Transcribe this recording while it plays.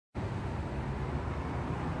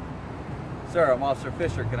Sir, I'm Officer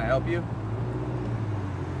Fisher. Can I help you?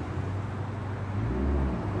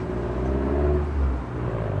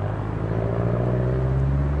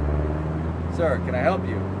 Sir, can I help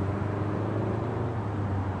you?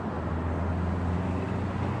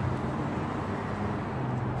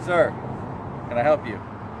 Sir, can I help you?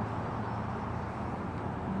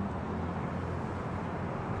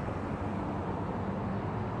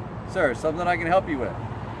 Sir, something I can help you with.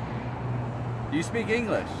 Do you speak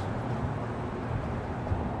English?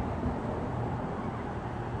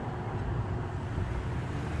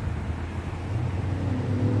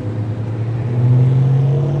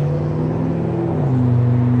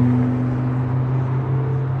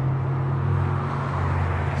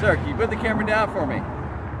 Sir, can you put the camera down for me?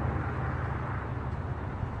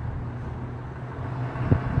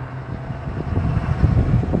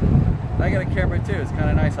 I got a camera too. It's kind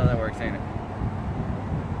of nice how that works, ain't it?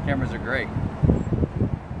 Cameras are great.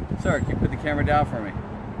 Sir, can you put the camera down for me?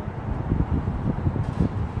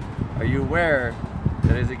 Are you aware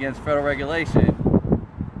that it is against federal regulation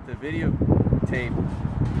to videotape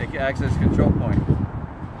the access control point?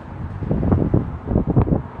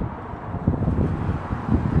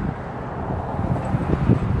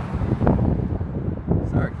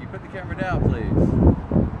 Sir, can you put the camera down, please?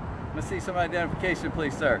 Let's see some identification,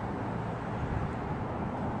 please, sir.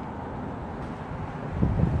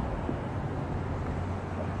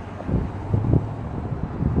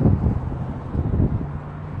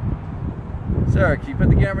 Sir, can you put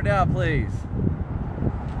the camera down, please?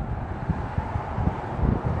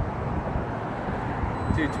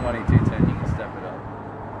 220, 210, you can step it up.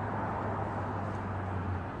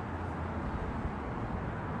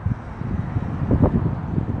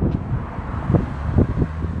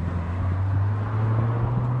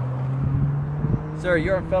 Sir,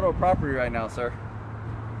 you're on federal property right now, sir.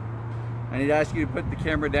 I need to ask you to put the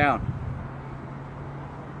camera down.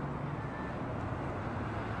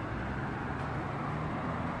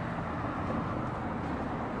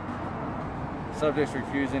 Subject's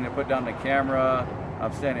refusing to put down the camera.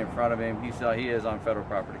 I'm standing in front of him. He is on federal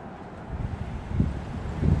property.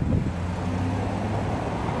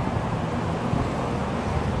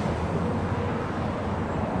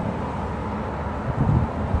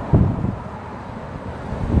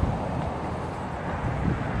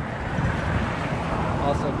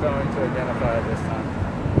 Also failing to identify at this time.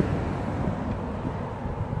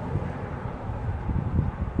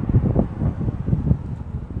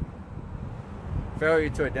 Failure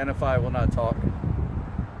to identify, will not talk.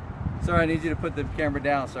 Sir, I need you to put the camera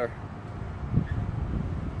down, sir.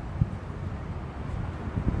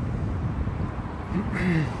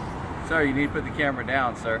 Sir, you need to put the camera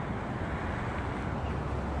down, sir.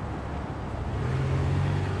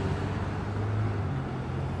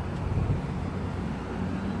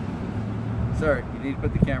 Sir, you need to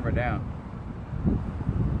put the camera down.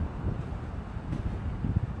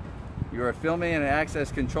 You are filming an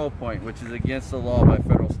access control point, which is against the law by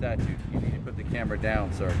federal statute. You need to put the camera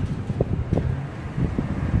down, sir.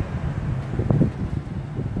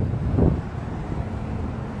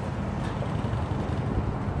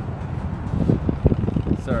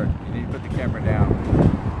 Sir, you need to put the camera down.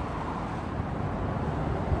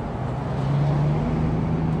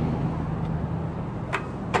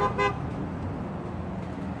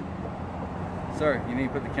 Sir, you need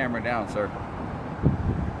to put the camera down, sir.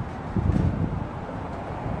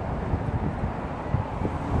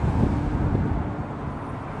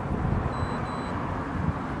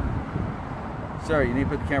 Sir, you need to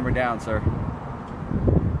put the camera down, sir.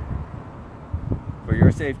 For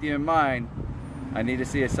your safety and mine, I need to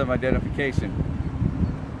see some identification.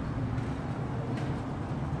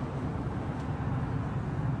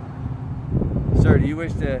 Sir, do you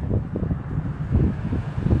wish to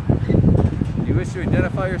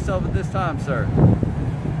identify yourself at this time, sir?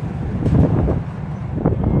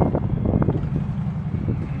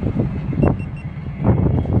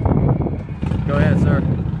 Go ahead, sir.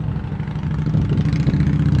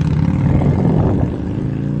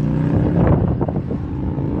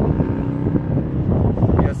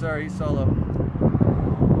 Yes, sir, he's solo.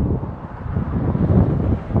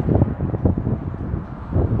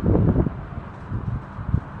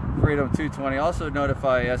 Freedom 220. Also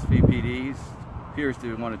notify SVPDs. Appears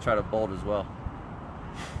to want to try to bolt as well.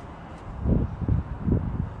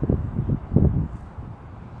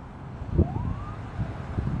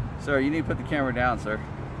 Sir, you need to put the camera down, sir.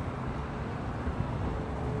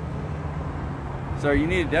 Sir, you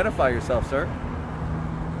need to identify yourself, sir.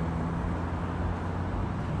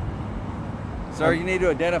 Sir, you need to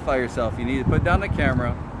identify yourself. You need to put down the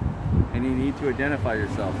camera and you need to identify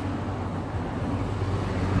yourself.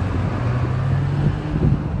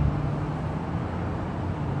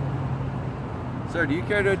 Sir, do you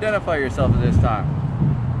care to identify yourself at this time?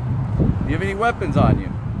 Do you have any weapons on you?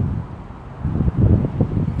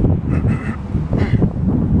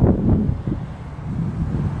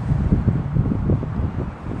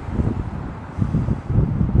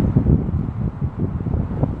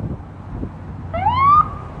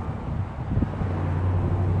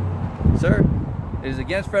 Sir, it is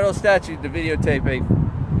against federal statute to videotape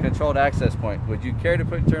a controlled access point. Would you care to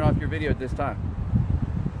turn off your video at this time?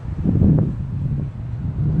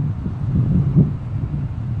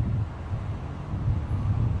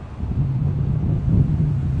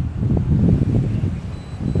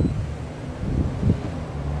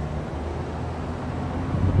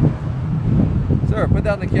 Sir, put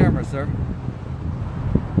down the camera, sir.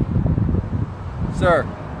 Sir,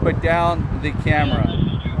 put down the camera.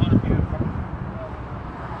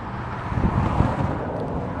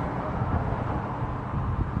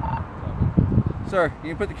 Sir, you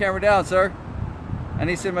can put the camera down, sir. I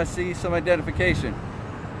need to see some identification.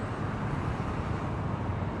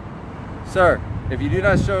 Sir, if you do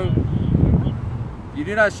not show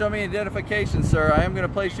me identification, sir, I am going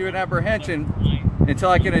to place you in apprehension until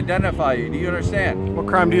I can identify you. Do you understand? What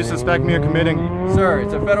crime do you suspect me of committing? Sir,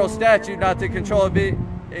 it's a federal statute not to control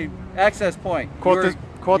a access point.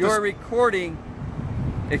 You're recording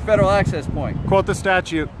a federal access point. Quote the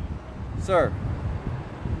statute. Sir,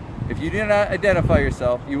 if you do not identify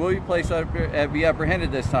yourself, you will be placed be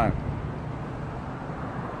apprehended this time.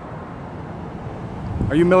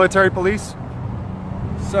 Are you military police?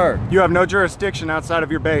 Sir. You have no jurisdiction outside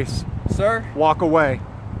of your base. Sir. Walk away.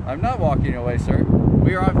 I'm not walking away, sir.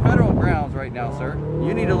 We are on federal grounds right now, sir.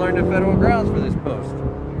 You need to learn the federal grounds for this post.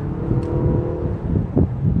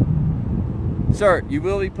 Sir, you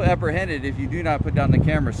will be apprehended if you do not put down the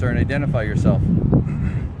camera, sir, and identify yourself.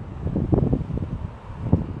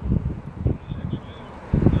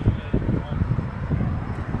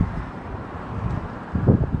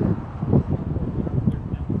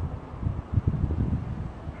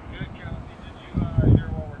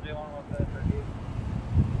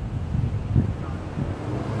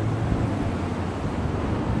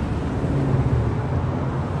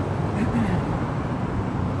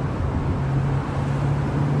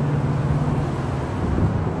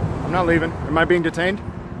 I'm not leaving. Am I being detained?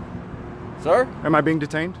 Sir? Am I being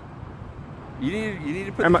detained? You need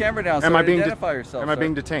to put the camera down, sir, and identify yourself, Am I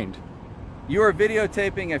being detained? You are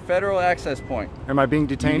videotaping a federal access point. Am I being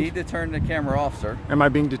detained? You need to turn the camera off, sir. Am I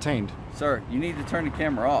being detained? Sir, you need to turn the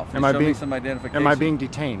camera off. Am I being some identification. Am I being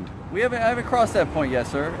detained? I haven't crossed that point yet,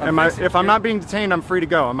 sir. If I'm not being detained, I'm free to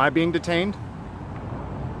go. Am I being detained?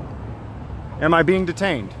 Am I being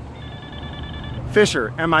detained?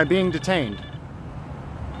 Fisher, am I being detained?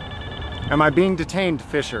 Am I being detained,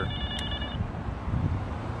 Fisher?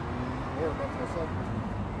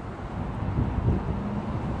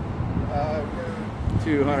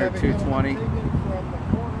 200, 220.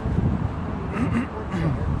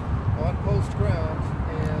 On post grounds,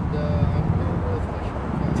 and I'm here with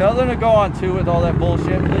Fisher. Tell them to go on 2 with all that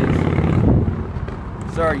bullshit,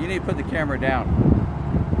 please. Sir, you need to put the camera down.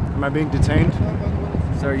 Am I being detained?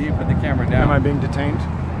 Sir, you put the camera down. Am I being detained?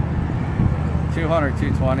 200,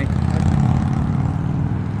 220.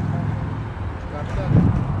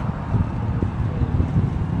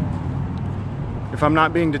 If I'm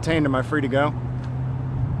not being detained, am I free to go?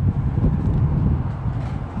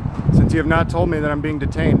 Since you have not told me that I'm being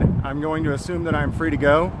detained, I'm going to assume that I'm free to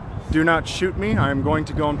go. Do not shoot me. I am going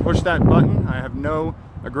to go and push that button. I have no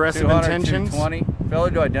aggressive 200, intentions. 220.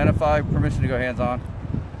 Failure to identify. Permission to go hands on.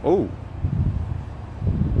 Oh.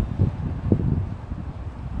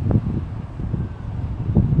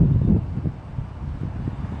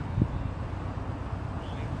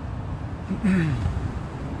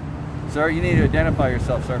 Sir, you need to identify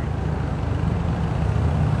yourself, sir.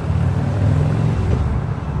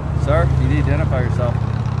 Sir, you need to identify yourself.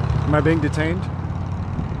 Am I being detained?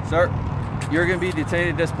 Sir, you're going to be detained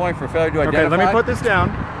at this point for failure to identify. Okay, let me put this down.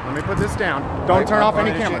 Let me put this down. Don't turn off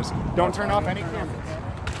any cameras. Don't turn off any cameras.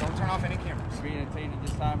 Don't turn off any cameras. You're being detained at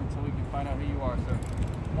this time until we can find out who you are, sir.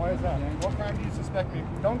 Why is that? What crime do you suspect me?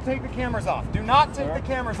 Don't take the cameras off. Do not take the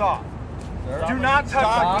cameras off. Sir? Do not touch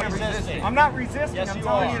Stop the cameras. resisting. I'm not resisting. Yes, I'm you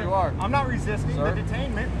telling are. you. You are. I'm not resisting Sir? the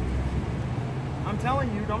detainment. I'm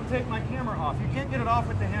telling you, don't take my camera off. You can't get it off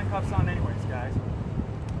with the handcuffs on anyways, guys.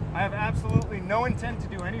 I have absolutely no intent to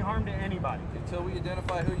do any harm to anybody. Until we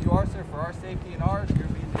identify who you are, sir, for our safety and ours, you're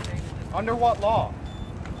being detained. Under what law?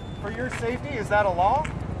 For your safety, is that a law?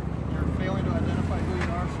 You're failing to identify who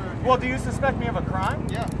you are, sir. Well, do you suspect me of a crime?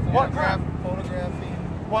 Yeah. What crime? Photographing.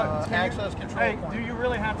 What? Access control Hey, point. do you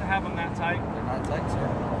really have to have them that tight? They're not tight, sir. Go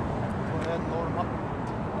ahead and load them up.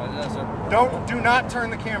 Yes, sir. Do not turn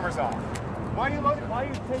the cameras off. Why are you loading? Why are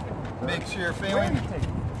you taking? Make sure you're Where are failing. you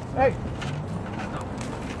taking? Hey,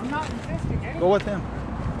 I'm not resisting anything. Go with him.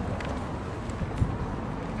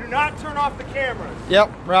 Do not turn off the cameras.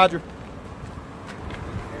 Yep, Roger.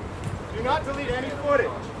 Do not delete any footage.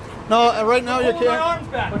 No, right now you Hold my can't. arms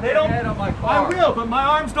back. Put They your don't. head on my I car. will, but my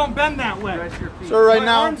arms don't bend that way. Rest your feet. So right my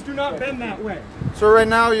now, arms do not bend that way.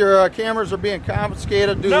 your cameras are being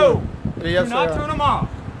confiscated. No. Yes, do not sir. turn them off.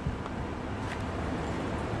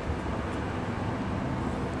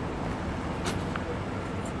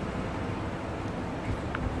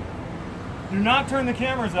 Do not turn the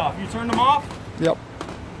cameras off. You turn them off? Yep.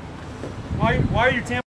 Why are you tampering?